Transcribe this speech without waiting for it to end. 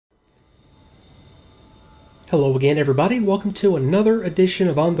Hello again, everybody. Welcome to another edition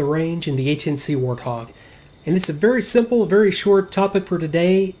of On the Range in the A-10C Warthog. And it's a very simple, very short topic for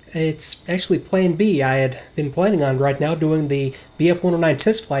today. It's actually Plan B I had been planning on right now doing the BF-109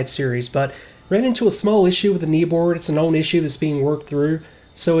 test flight series, but ran into a small issue with the kneeboard. It's a known issue that's being worked through.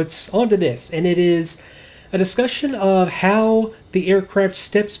 So it's on to this, and it is a discussion of how the aircraft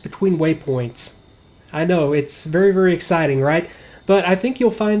steps between waypoints. I know, it's very, very exciting, right? But I think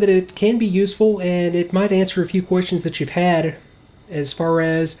you'll find that it can be useful, and it might answer a few questions that you've had as far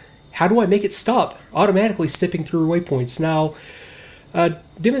as how do I make it stop automatically stepping through waypoints. Now,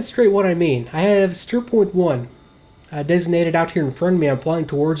 demonstrate what I mean. I have Steerpoint 1 designated out here in front of me. I'm flying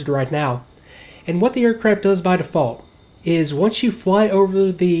towards it right now. And what the aircraft does by default is once you fly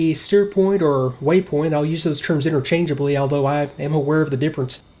over the Steerpoint or waypoint, I'll use those terms interchangeably, although I am aware of the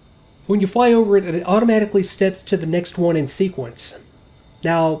difference. When you fly over it, it automatically steps to the next one in sequence.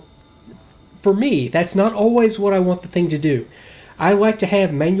 Now, for me, that's not always what I want the thing to do. I like to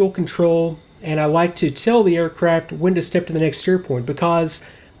have manual control, and I like to tell the aircraft when to step to the next steer point, because,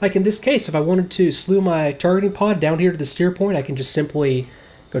 like in this case, if I wanted to slew my targeting pod down here to the steer point, I can just simply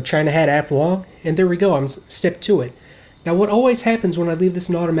go China hat aft long, and there we go, I'm stepped to it. Now, what always happens when I leave this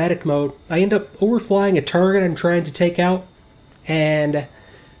in automatic mode, I end up overflying a target I'm trying to take out, and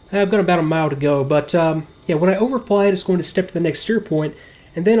I've got about a mile to go, but yeah, when I overfly it, it's going to step to the next steer point,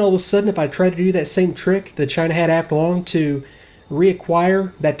 and then all of a sudden, if I try to do that same trick, the China hat aft long, to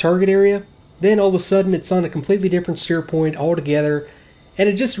reacquire that target area, then all of a sudden it's on a completely different steer point altogether, and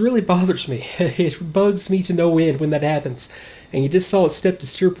it just really bothers me. It bugs me to no end when that happens. And you just saw it step to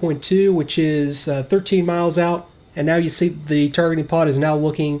steer point 2, which is 13 miles out, and now you see the targeting pod is now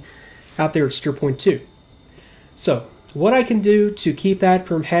looking out there at steer point 2. So, what I can do to keep that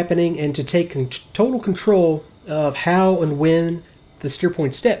from happening and to take total control of how and when the steer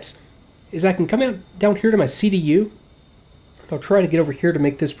point steps is I can come out down here to my CDU. I'll try to get over here to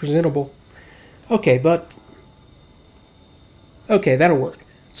make this presentable. Okay, that'll work.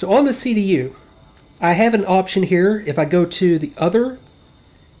 So on the CDU, I have an option here if I go to the other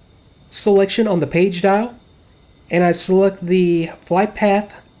selection on the page dial and I select the flight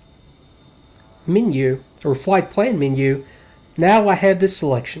path menu or flight plan menu. Now I have this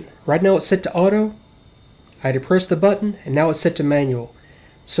selection. Right now it's set to auto. I depress the button and now it's set to manual.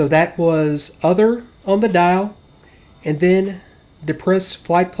 So that was other on the dial, and then depress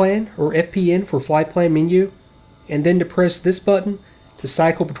flight plan or FPN for flight plan menu, and then depress this button to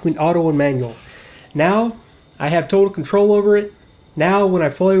cycle between auto and manual. Now I have total control over it. Now when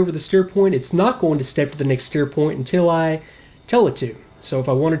I fly over the steer point, it's not going to step to the next steer point until I tell it to. So if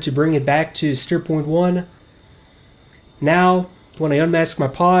I wanted to bring it back to steer point 1, now when I unmask my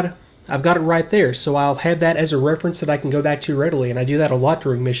pod, I've got it right there. So I'll have that as a reference that I can go back to readily, and I do that a lot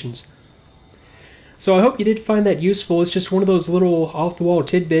during missions. So I hope you did find that useful. It's just one of those little off-the-wall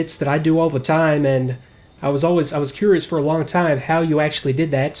tidbits that I do all the time, and I was curious for a long time how you actually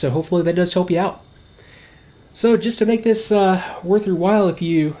did that, so hopefully that does help you out. So just to make this worth your while, if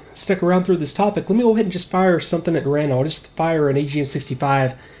you stuck around through this topic, let me go ahead and just fire something at random. I'll just fire an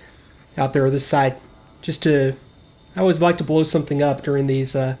AGM-65 out there on this side. I always like to blow something up during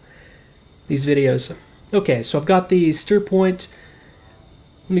these videos. Okay, so I've got the steer point.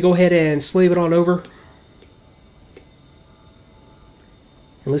 Let me go ahead and slave it on over.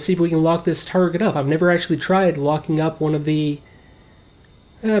 And let's see if we can lock this target up. I've never actually tried locking up one of the...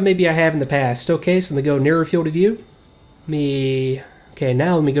 maybe I have in the past. Okay, so let me go narrow field of view. Okay,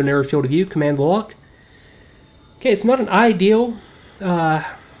 now let me go narrow field of view, command the lock. Okay, it's not an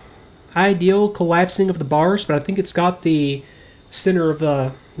ideal collapsing of the bars, but I think it's got the center of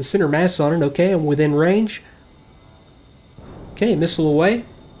the center mass on it. Okay, I'm within range. Okay, missile away.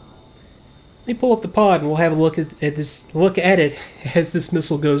 Let me pull up the pod and we'll have a look at it as this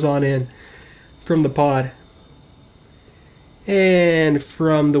missile goes on in from the pod. And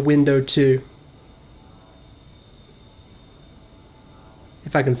from the window too.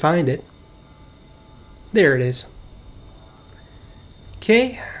 If I can find it. There it is.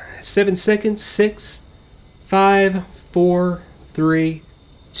 Okay, 7 seconds, 6, 5, 4, 3,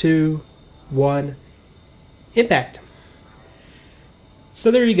 2, 1, impact. So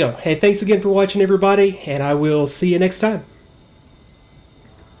there you go. Hey, thanks again for watching, everybody, and I will see you next time.